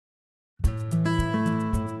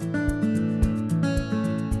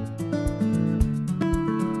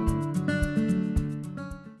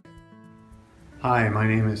Hi, my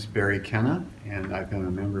name is Barry Kenna, and I've been a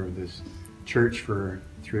member of this church for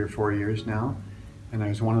 3 or 4 years now, and I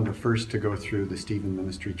was one of the first to go through the Stephen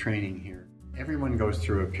Ministry training here. Everyone goes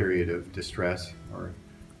through a period of distress or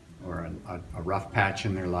a rough patch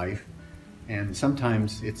in their life, and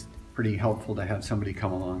sometimes it's pretty helpful to have somebody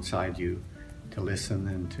come alongside you to listen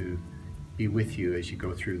and to be with you as you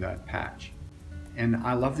go through that patch. And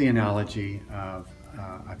I love the analogy of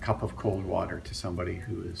a cup of cold water to somebody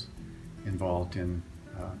who is involved in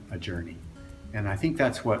a journey. And I think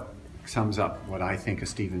that's what sums up what I think a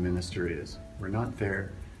Stephen minister is. We're not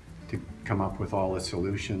there to come up with all the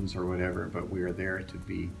solutions or whatever, but we are there to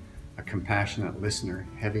be a compassionate listener,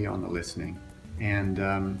 heavy on the listening. And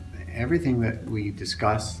everything that we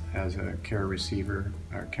discuss as a care receiver,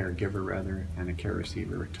 or caregiver rather, and a care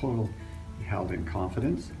receiver are totally held in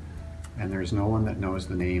confidence. And there's no one that knows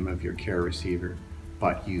the name of your care receiver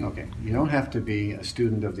but you. Okay, you don't have to be a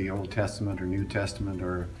student of the Old Testament or New Testament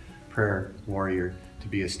or a prayer warrior to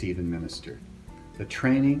be a Stephen minister. The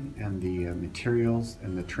training and the materials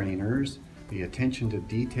and the trainers, the attention to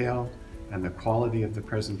detail and the quality of the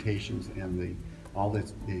presentations and all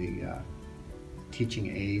the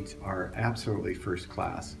teaching aids are absolutely first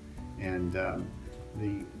class. And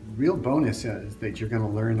the real bonus is that you're going to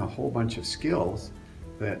learn a whole bunch of skills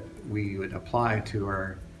that we would apply to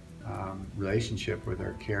our relationship with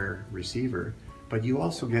our care receiver, but you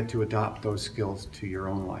also get to adopt those skills to your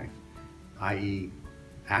own life, i.e.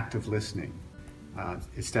 active listening,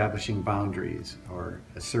 establishing boundaries, or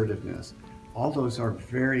assertiveness. All those are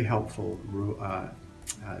very helpful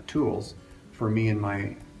tools for me and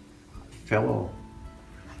my fellow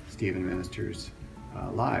Stephen ministers'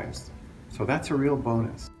 lives. So that's a real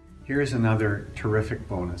bonus. Here's another terrific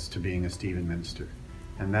bonus to being a Stephen minister,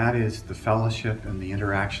 and that is the fellowship and the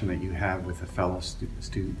interaction that you have with the fellow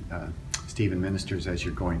Stephen ministers as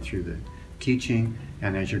you're going through the teaching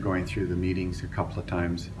and as you're going through the meetings a couple of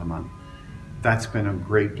times a month. That's been a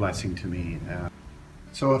great blessing to me.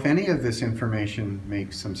 So if any of this information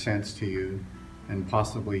makes some sense to you and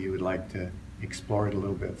possibly you would like to explore it a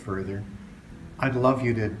little bit further, I'd love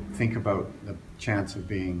you to think about the chance of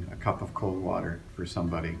being a cup of cold water for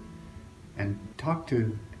somebody, and talk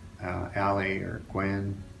to Allie or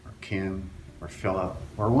Gwen or Ken or Philip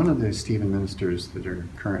or one of the Stephen ministers that are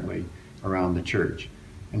currently around the church,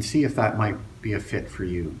 and see if that might be a fit for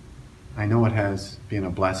you. I know it has been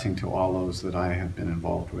a blessing to all those that I have been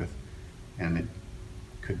involved with, and it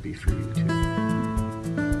could be for you too.